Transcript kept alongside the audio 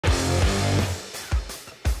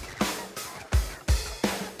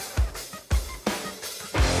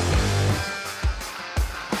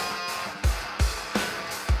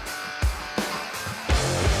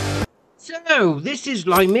So, this is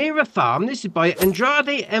Limeira Farm. This is by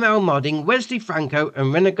Andrade ML Modding, Wesley Franco,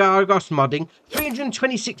 and Renegados Modding.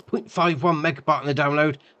 326.51 megabyte on the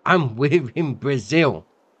download, and we're in Brazil.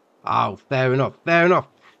 Oh, fair enough, fair enough.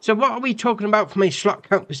 So what are we talking about from a slot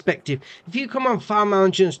count perspective? If you come on Farm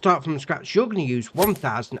Manager and start from scratch, you're going to use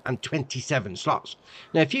 1,027 slots.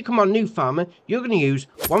 Now, if you come on New Farmer, you're going to use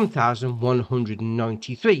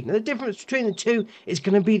 1,193. Now, the difference between the two is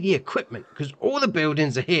going to be the equipment, because all the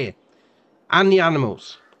buildings are here. And the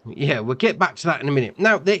animals. Yeah, we'll get back to that in a minute.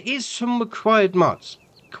 Now, there is some required mods.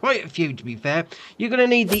 Quite a few, to be fair. You're going to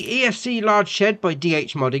need the ESC Large Shed by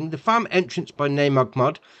DH Modding, the Farm Entrance by Namog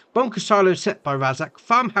Mod, Bunker Silo Set by Razak,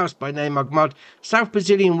 Farmhouse by Namog Mod, South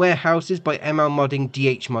Brazilian Warehouses by ML Modding,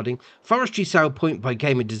 DH Modding, Forestry Sale Point by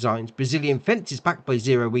Gamer Designs, Brazilian Fences Pack by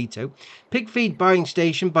Zero Ito, Pig Feed Buying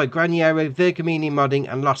Station by Graniero, Vergamini Modding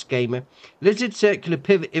and Lost Gamer, Lizard Circular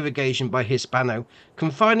Pivot Irrigation by Hispano,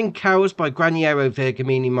 Confining Cows by Graniero,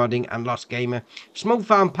 Vergamini Modding and Lost Gamer, Small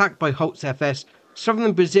Farm Pack by Holtz FS,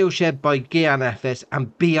 Southern Brazil Shed by Gian FS,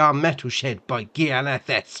 and BR Metal Shed by Gian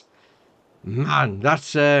FS. Man,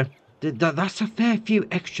 that's a fair few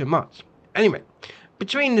extra mods. Anyway,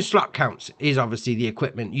 between the slot counts is obviously the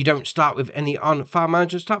equipment. You don't start with any on Farm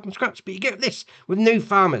Manager start from scratch, but you get this with new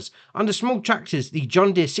farmers. On the small tractors, the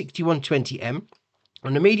John Deere 6120M.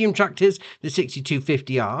 On the medium tractors, the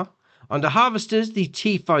 6250R. On the harvesters, the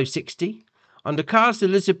T560. On the cars, the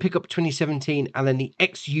Lizard Pickup 2017 and then the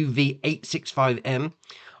XUV 865M.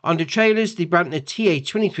 On the trailers, the Brantner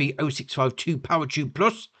TA23065 Power Tube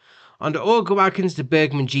Plus. On the auger wagons, the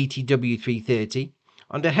Bergman GTW 330.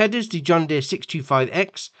 On the headers, the John Deere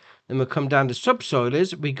 625X. Then we'll come down to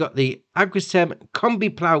subsoilers. We got the Agrisem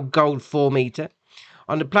Combi Plow Gold 4 meter.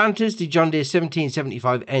 On the planters, the John Deere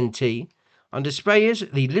 1775 NT. On the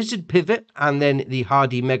sprayers, the Lizard Pivot and then the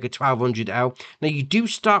Hardy Mega 1200L. Now, you do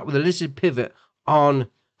start with a Lizard Pivot on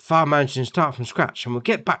Farm Manager and start from scratch, and we'll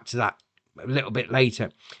get back to that a little bit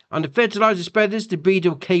later. On the fertilizer spreaders, the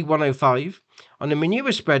Breedel K105. On the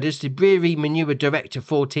manure spreaders, the Brewery Manure Director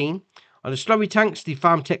 14. On the slurry tanks, the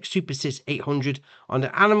FarmTech Supersys 800. On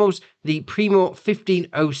the animals, the Primo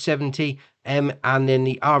 15070 and then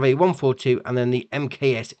the RA142 and then the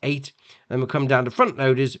MKS 8. Then we'll come down to front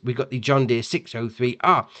loaders. We've got the John Deere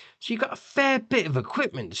 603R. So you've got a fair bit of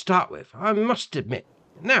equipment to start with, I must admit.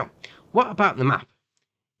 Now, what about the map?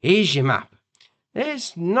 Here's your map.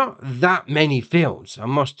 There's not that many fields, I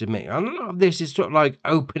must admit. A lot of this is sort of like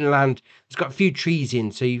open land. It's got a few trees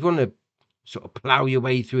in, so you want to sort of plough your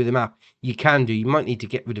way through the map. You can do. You might need to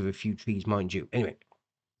get rid of a few trees, mind you. Anyway,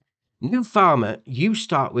 new farmer, you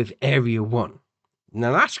start with area 1.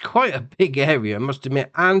 Now, that's quite a big area, I must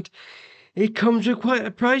admit. And it comes with quite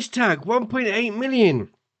a price tag, 1.8 million.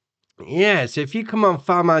 Yeah, so if you come on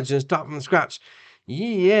Farm Manager and start from scratch,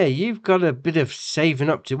 yeah, you've got a bit of saving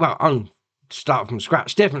up to, well, on start from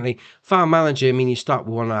scratch, definitely. Farm Manager, I mean, you start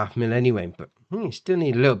with 1.5 mil anyway, but you still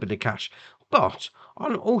need a little bit of cash. But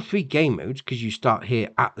on all 3 game modes, because you start here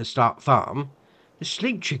at the start farm, the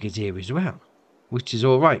sleep trigger's here as well, which is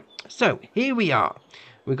all right. So here we are.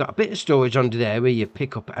 We've got a bit of storage under there where your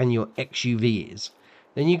pickup and your XUV is.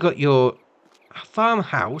 Then you've got your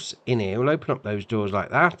farmhouse in here. We'll open up those doors like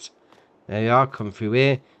that. There you are, come through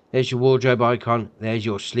here. There's your wardrobe icon. There's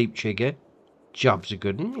your sleep trigger. Job's a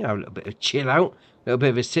good one. You have a little bit of chill out. A little bit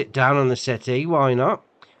of a sit down on the settee. Why not?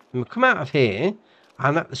 And we'll come out of here.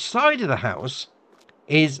 And at the side of the house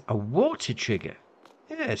is a water trigger.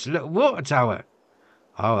 Yeah, it's a little water tower.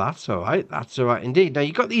 Oh, that's all right. That's all right indeed. Now,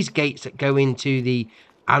 you've got these gates that go into the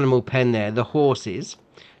animal pen there, the horses.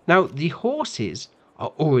 Now, the horses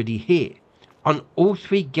are already here on all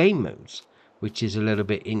 3 game modes, which is a little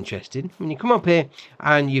bit interesting. When you come up here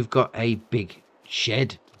and you've got a big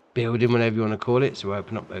shed, building, whatever you want to call it. So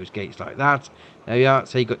open up those gates like that. There you are.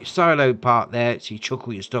 So you've got your silo part there. So you chuck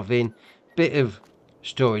all your stuff in. Bit of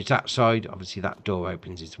storage that side. Obviously that door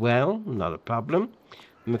opens as well. Not a problem.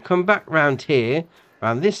 And we'll come back round here.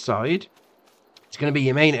 Around this side. It's going to be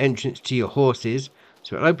your main entrance to your horses.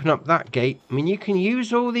 So it'll open up that gate. I mean, you can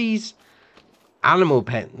use all these animal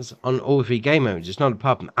pens on all 3 game modes. It's not a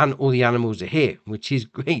problem. And all the animals are here, which is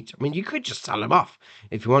great. I mean, you could just sell them off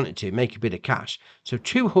if you wanted to, make a bit of cash. So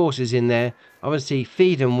 2 horses in there. Obviously,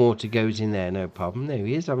 feed and water goes in there, no problem. There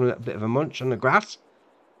he is, having a little bit of a munch on the grass.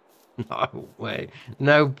 No way.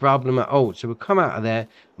 No problem at all. So we'll come out of there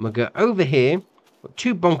and we'll go over here. Got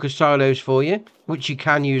 2 bunker silos for you, which you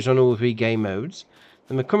can use on all 3 game modes.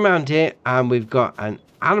 Then we'll come around here and we've got an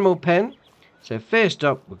animal pen. So first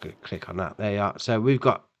up, we're going to click on that. There you are. So we've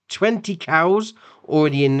got 20 cows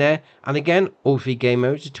already in there. And again, all 3 game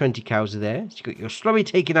modes, the 20 cows are there. So you've got your slurry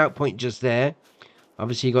taking out point just there.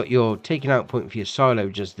 Obviously, you got your taking out point for your silo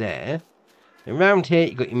just there. And around here,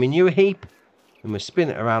 you got your manure heap. And we'll spin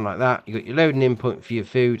it around like that. You got your loading in point for your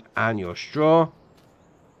food and your straw.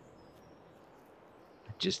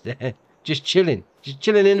 Just there. Just chilling. Just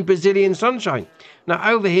chilling in the Brazilian sunshine.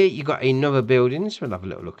 Now, over here, you got another building. So we'll have a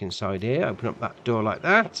little look inside here. Open up that door like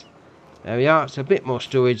that. There we are. It's a bit more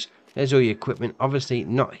storage. There's all your equipment. Obviously,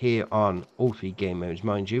 not here on all 3 game modes,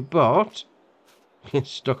 mind you. But, it's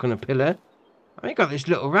stuck on a pillar. I mean, you got this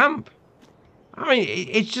little ramp. I mean,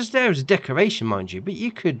 it's just there as a decoration, mind you. But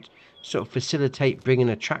you could sort of facilitate bringing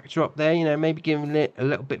a tractor up there. You know, maybe giving it a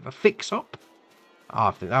little bit of a fix-up.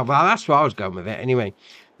 I think, well, that's where I was going with it anyway.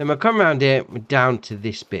 Then we'll come around here. We're down to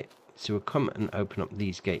this bit. So we'll come and open up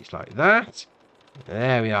these gates like that.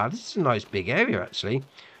 There we are. This is a nice big area, actually.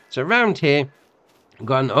 So around here, we've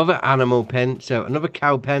got another animal pen. So another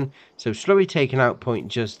cow pen. So slowly taken out point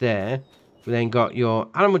just there. We then got your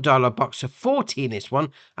animal dialogue box of 40 in this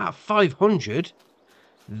one at 500.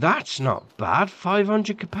 That's not bad.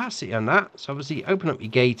 500 capacity on that. So obviously open up your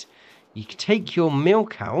gate. You can take your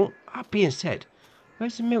milk out. That being said,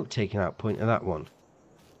 where's the milk taking out point of that one?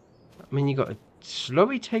 I mean, you got a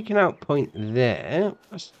slowly taken out point there.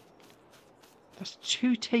 That's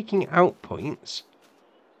 2 taking out points.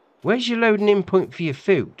 Where's your loading in point for your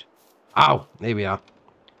food? Oh, there we are.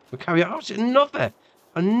 We'll carry on. Oh, it's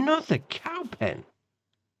another cow pen.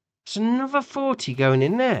 It's another 40 going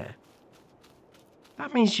in there.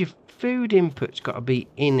 That means your food input's got to be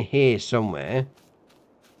in here somewhere.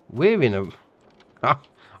 We're in a... Oh,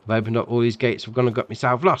 I've opened up all these gates. I've gone and got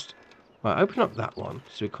myself lost. Right, open up that one.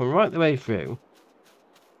 So we come right the way through.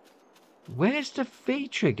 Where's the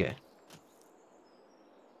feed trigger?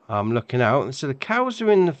 I'm looking out. So the cows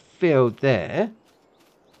are in the field there.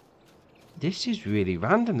 This is really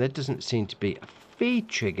random. There doesn't seem to be a feed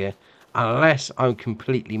trigger unless I'm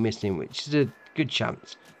completely missing, which is a good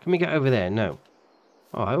chance. Can we get over there? No.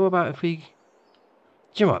 Alright, what about if we... Do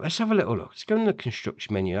you know what? Let's have a little look. Let's go in the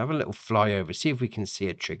construction menu. Have a little fly over. See if we can see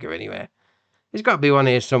a trigger anywhere. There's got to be one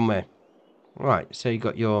here somewhere. Right, so you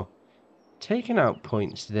got your taking out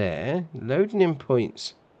points there. Loading in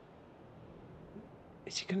points.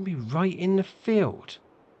 Is it going to be right in the field?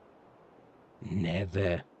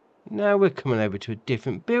 Never. Now we're coming over to a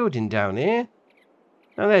different building down here.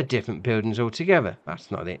 Now they're different buildings altogether.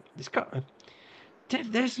 That's not it. It's got...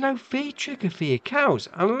 There's no feed trigger for your cows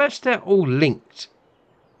unless they're all linked.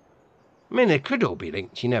 I mean, they could all be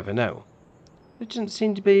linked. You never know. There doesn't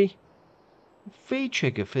seem to be a feed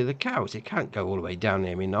trigger for the cows. It can't go all the way down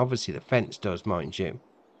here. I mean, obviously the fence does, mind you.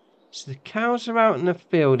 So the cows are out in the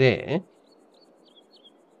field here.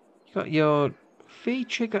 You got your feed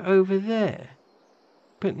trigger over there,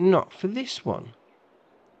 but not for this one.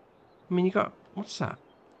 I mean, you got... What's that?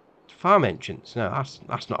 Farm entrance. No,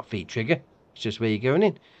 that's not a feed trigger. It's just where you're going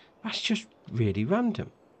in. That's just really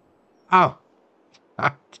random. Oh.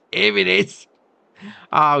 Here it is.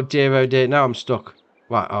 Oh dear. Now I'm stuck.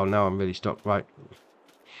 Right. Oh, now I'm really stuck. Right.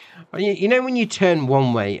 You know when you turn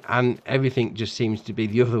one way and everything just seems to be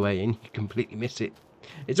the other way and you completely miss it?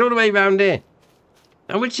 It's all the way around here.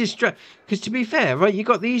 And which is... Because to be fair, right, you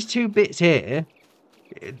got these 2 bits here.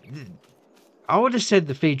 I would have said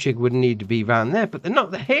the feed trigger wouldn't need to be around there, but they're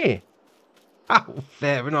not. They're here. Oh,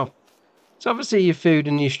 fair enough. So obviously your food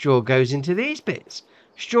and your straw goes into these bits.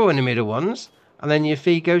 Straw in the middle ones, and then your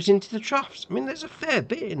feed goes into the troughs. I mean, there's a fair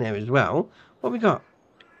bit in there as well. What we got?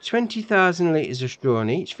 20,000 litres of straw in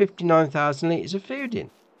each, 59,000 litres of food in.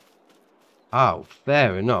 Oh,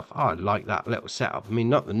 fair enough. Oh, I like that little setup. I mean,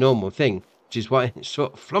 not the normal thing, which is why it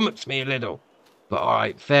sort of flummoxed me a little. But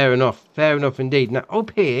alright, fair enough. Fair enough indeed. Now,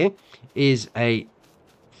 up here is a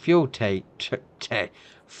fuel tank.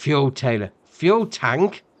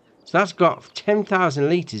 So that's got 10,000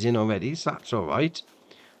 litres in already, so that's alright.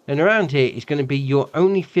 And around here is going to be your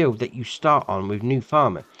only field that you start on with new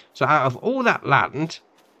farmer. So out of all that land,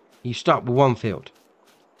 you start with 1 field.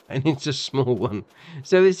 And it's a small one.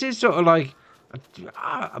 So this is sort of like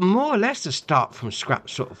more or less a start from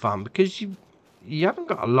scratch sort of farm, because you haven't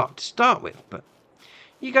got a lot to start with. But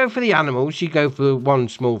you go for the animals, you go for 1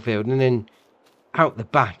 small field, and then out the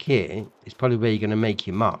back here is probably where you're going to make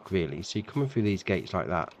your mark, really. So you're coming through these gates like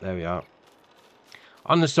that. There we are.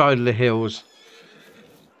 On the side of the hills.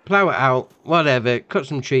 Plough it out, whatever. Cut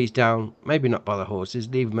some trees down. Maybe not by the horses.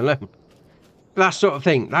 Leave them alone. That sort of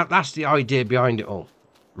thing. That's the idea behind it all.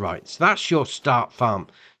 Right. So that's your start farm.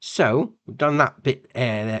 So we've done that bit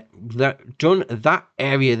there. Done that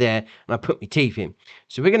area there. And I put my teeth in.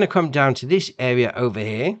 So we're going to come down to this area over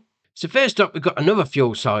here. So first up, we've got another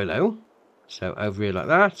fuel silo. So over here like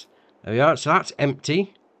that. There we are. So that's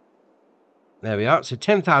empty. there we are. So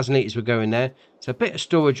 10,000 litres will go in there. So a bit of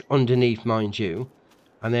storage underneath, mind you.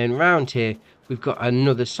 And then round here, we've got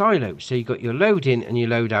another silo. So you've got your load in and your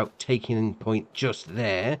load out taking point just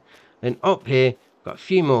there. Then up here, got a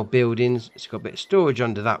few more buildings. It's got a bit of storage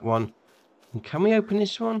under that one. And can we open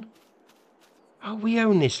this one? Oh, we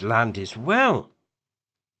own this land as well.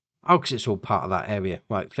 Oh, because it's all part of that area.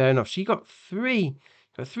 Right, fair enough. So you got three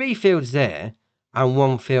fields there and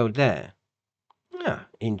one field there. Ah,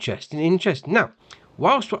 interesting, interesting. Now,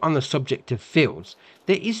 whilst we're on the subject of fields,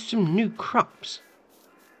 there is some new crops.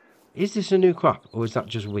 Is this a new crop or is that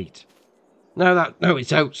just wheat? No,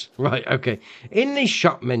 it's oats. Right, okay. In the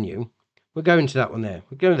shop menu, we're going to that one there.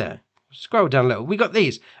 We'll go there. Scroll down a little. We got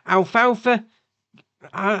these. Alfalfa.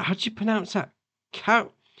 How do you pronounce that?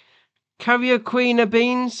 Carioquina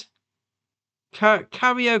beans?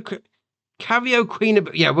 Carioquina.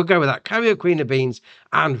 Yeah, we'll go with that. Carioquina beans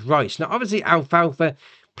and rice. Now, obviously, alfalfa,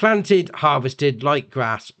 planted, harvested like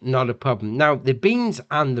grass, not a problem. Now, the beans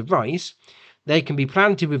and the rice, they can be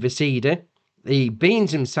planted with a seeder. The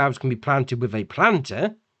beans themselves can be planted with a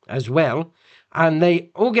planter as well. And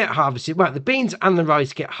they all get harvested. Well, the beans and the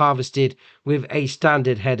rice get harvested with a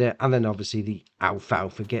standard header. And then obviously the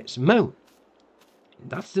alfalfa gets mown.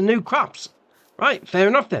 That's the new crops. Right, fair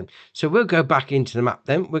enough then. So we'll go back into the map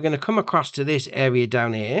then. We're going to come across to this area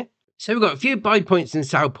down here. So we've got a few buy points and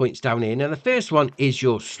sell points down here. Now the first one is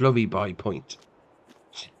your slurry buy point.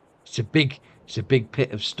 It's a big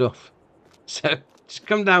pit of stuff. So just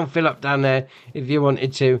come down, fill up down there if you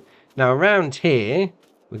wanted to. Now around here,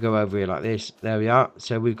 we go over here like this. There we are.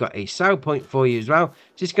 So we've got a sell point for you as well.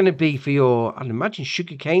 It's just going to be for your, I'd imagine,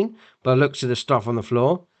 sugarcane, by the looks of the stuff on the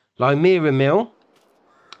floor. Limeira mill.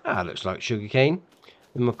 Ah, looks like sugarcane.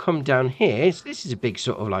 Then we'll come down here. So this is a big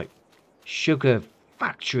sort of like sugar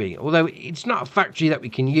factory. Although it's not a factory that we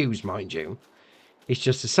can use, mind you. It's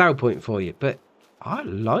just a sell point for you. But I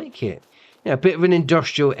like it. Yeah, a bit of an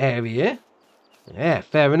industrial area. Yeah,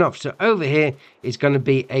 fair enough. So over here is going to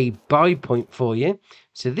be a buy point for you.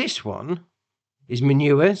 So this one is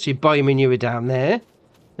manure. So you buy your manure down there.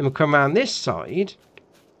 Then we'll come around this side.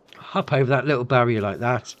 Hop over that little barrier like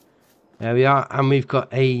that. There we are. And we've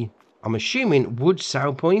got a, I'm assuming, wood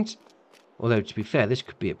sell point. Although, to be fair, this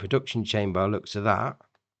could be a production chamber. Looks of that.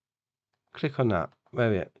 Click on that. Where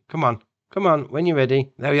are we? Come on. Come on. When you're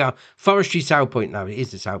ready. There we are. Forestry sell point now. It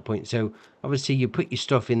is the sell point. So, obviously, you put your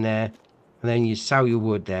stuff in there. And then you sell your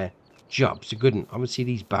wood there. Jobs are good. And obviously,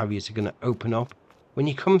 these barriers are going to open up when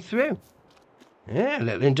you come through. Yeah, a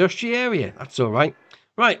little industry area. That's all right.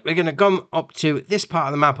 Right, we're going to come up to this part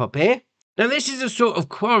of the map up here. Now, this is a sort of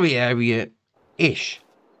quarry area-ish.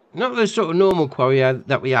 Not the sort of normal quarry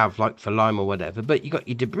that we have, like for lime or whatever. But you got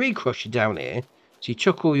your debris crusher down here. So you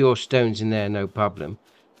chuck all your stones in there, no problem.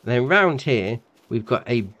 And then round here, we've got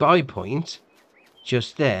a buy point.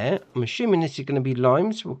 Just there. I'm assuming this is going to be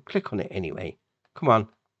lime, so we'll click on it anyway. Come on.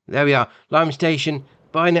 There we are. Lime station.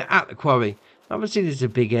 Buying it at the quarry. Obviously, there's a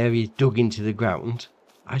big area dug into the ground.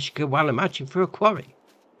 As you could well imagine for a quarry.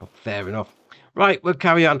 Oh, fair enough. Right, we'll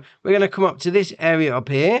carry on. We're going to come up to this area up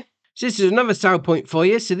here. So this is another sell point for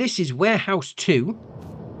you. So this is Warehouse 2.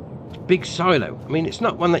 Big silo. I mean, it's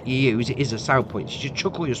not one that you use. It is a sell point. You just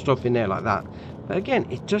chuck all your stuff in there like that. But again,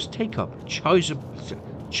 it does take up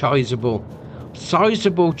sizable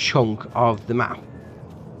chunk of the map.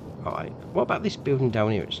 Alright, what about this building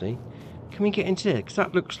down here actually? Can we get into there? Because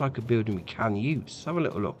that looks like a building we can use. Let's have a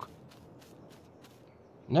little look.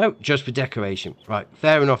 No, just for decoration. Right,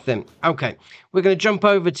 fair enough then. Okay, we're going to jump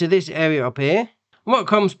over to this area up here. And what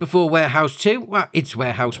comes before Warehouse 2? Well, it's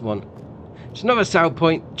Warehouse 1. It's another sell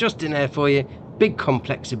point just in there for you. Big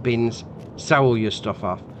complex of bins. Sell all your stuff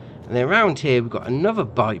off. And then around here, we've got another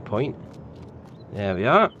buy point. There we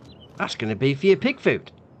are. That's going to be for your pig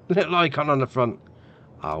food. Little icon on the front.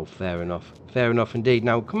 Oh, fair enough. Fair enough indeed.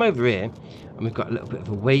 Now, come over here. And we've got a little bit of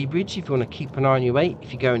a weighbridge if you want to keep an eye on your weight.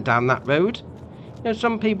 If you're going down that road. You know,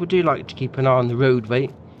 some people do like to keep an eye on the roadway.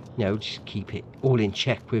 You know, just keep it all in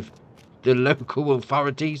check with the local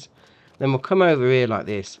authorities. Then we'll come over here like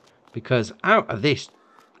this. Because out of this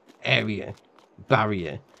area,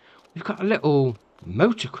 barrier, we've got a little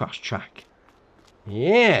motocross track.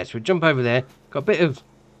 Yes, we'll jump over there. Got a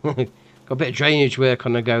bit of drainage work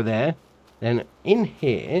on the go there. Then in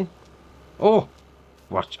here, oh,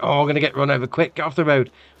 watch! Oh, I'm gonna get run over quick. Get off the road.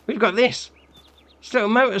 We've got this. It's a little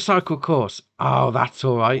motorcycle course. Oh, that's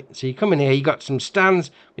all right. So you come in here. You got some stands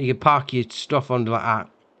where you can park your stuff under like that.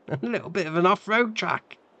 A little bit of an off-road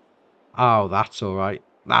track. Oh, that's all right.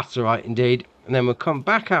 That's all right indeed. And then we'll come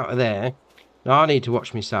back out of there. Now I need to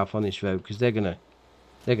watch myself on this road because they're gonna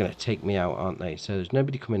take me out, aren't they? So there's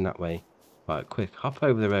nobody coming that way. Right, quick, hop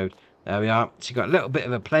over the road. There we are. So you've got a little bit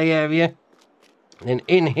of a play area. And then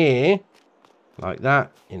in here, like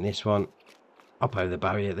that, in this one, up over the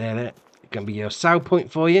barrier there. It's going to be your sell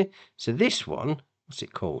point for you. So this one, what's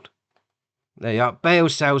it called? There you are, bale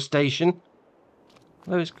sale station.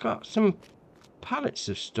 Well, it's got some pallets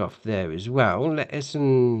of stuff there as well. Lettuce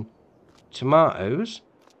and tomatoes.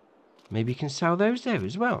 Maybe you can sell those there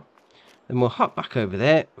as well. Then we'll hop back over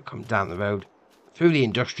there. We'll come down the road through the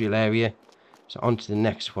industrial area. So on to the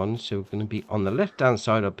next one. So we're going to be on the left-hand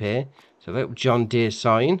side up here. So a little John Deere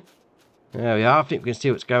sign. There we are. I think we can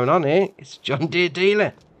see what's going on here. It's John Deere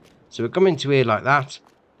dealer. So we'll come into here like that.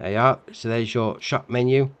 There you are. So there's your shop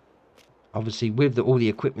menu. Obviously with all the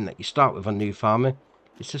equipment that you start with on New Farmer.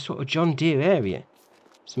 It's a sort of John Deere area.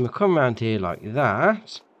 So we'll come around here like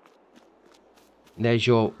that. There's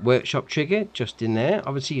your workshop trigger just in there.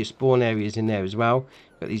 Obviously your spawn area is in there as well.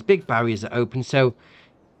 Got these big barriers that open. So,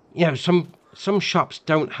 you know, some shops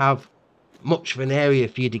don't have much of an area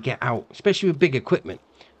for you to get out, especially with big equipment.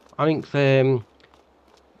 I think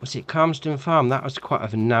was it Calmston Farm? That was quite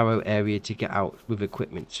of a narrow area to get out with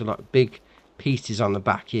equipment. So like big pieces on the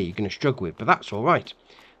back here you're going to struggle with, but that's all right.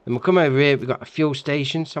 Then we'll come over here. We've got a fuel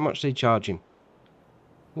station. So how much are they charging?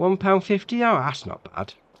 £1.50. Oh, that's not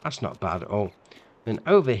bad. That's not bad at all. Then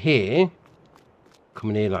over here,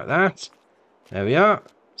 coming here like that. There we are.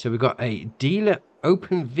 So we've got a dealer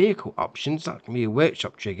open vehicle options. That can be a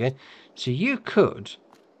workshop trigger. So you could,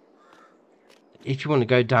 if you want to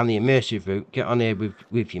go down the immersive route, get on here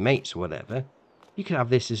with your mates or whatever, you could have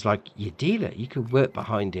this as like your dealer. You could work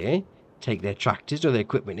behind here, take their tractors or their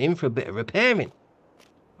equipment in for a bit of repairing.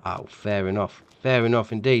 Oh, fair enough. Fair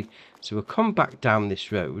enough indeed. So we'll come back down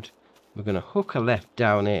this road. We're going to hook a left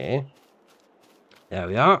down here. There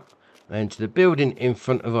we are. And to the building in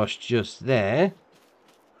front of us just there.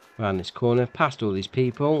 Around this corner, past all these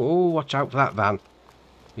people. Oh, watch out for that van.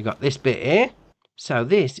 We've got this bit here. So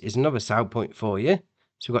this is another sell point for you.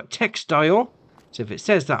 So we've got textile. So if it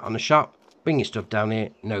says that on the shop, bring your stuff down here,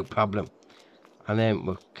 no problem. And then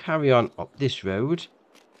we'll carry on up this road.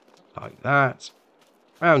 Like that.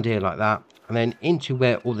 Around here like that. And then into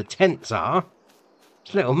where all the tents are.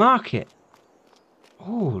 It's a little market.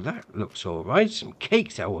 Oh, that looks all right. Some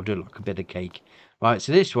cakes. I ordered like a bit of cake. Right,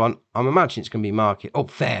 so this one, I'm imagining it's going to be market. Oh,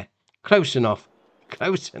 fair. Close enough.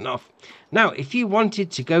 Close enough. Now, if you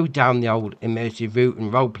wanted to go down the old immersive route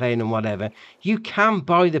and role-playing and whatever, you can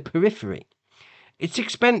buy the periphery. It's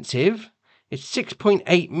expensive. It's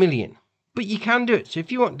 6.8 million. But you can do it. So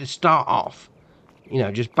if you want to start off, you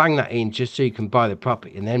know, just bang that in just so you can buy the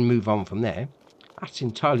property and then move on from there. That's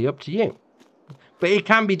entirely up to you. But it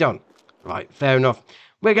can be done. Right, fair enough.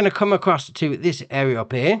 We're going to come across to this area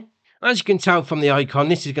up here. As you can tell from the icon,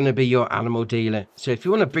 this is going to be your animal dealer. So if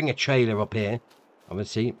you want to bring a trailer up here,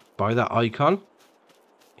 obviously, by that icon,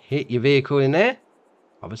 hit your vehicle in there,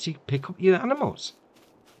 obviously pick up your animals.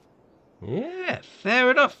 Yeah, fair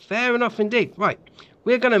enough indeed. Right,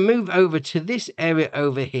 we're going to move over to this area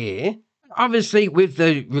over here. Obviously, with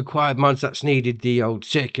the required mods that's needed, the old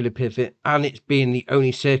circular pivot, and it's being the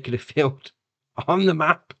only circular field on the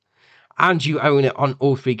map, and you own it on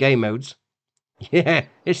all 3 game modes. Yeah,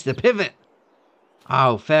 it's the pivot.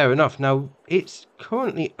 Oh, fair enough. Now, it's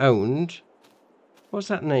currently owned. What's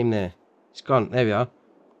that name there? It's gone. There we are.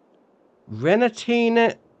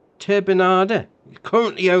 Renatina Turbinada. It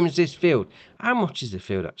currently owns this field. How much is the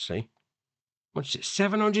field, actually? What's it?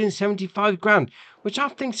 775 grand, which I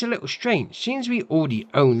think's a little strange. Seems we already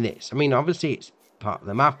own this. I mean, obviously, it's part of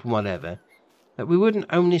the map and whatever. But we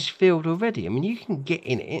wouldn't own this field already. I mean, you can get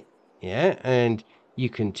in it. Yeah, and you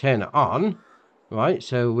can turn it on. Right,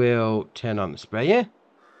 so we'll turn on the sprayer.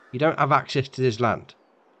 You don't have access to this land.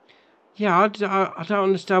 Yeah, I don't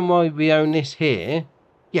understand why we own this here.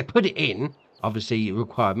 Yeah, put it in. Obviously,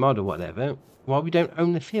 required mod or whatever. Why we don't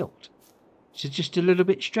own the field. It's just a little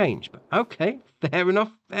bit strange. But okay, fair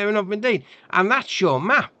enough indeed. And that's your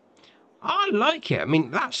map. I like it. I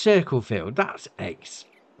mean, that circle field, that's ace.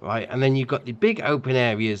 Right, and then you've got the big open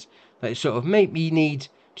areas that sort of maybe need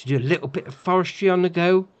to do a little bit of forestry on the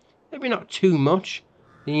go. Maybe not too much.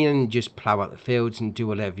 Then you can just plough out the fields and do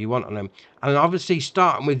whatever you want on them. And obviously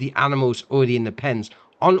starting with the animals already in the pens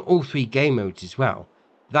on all 3 game modes as well.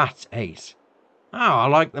 That's ace. Oh, I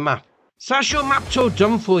like the map. So that's your map tour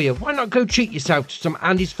done for you. Why not go treat yourself to some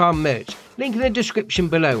Andy's Farm merch? Link in the description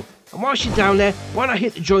below. And whilst you're down there, why not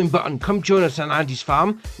hit the join button? Come join us on Andy's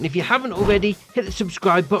Farm. And if you haven't already, hit the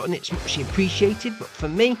subscribe button. It's much appreciated. But for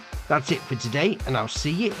me, that's it for today. And I'll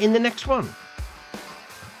see you in the next one.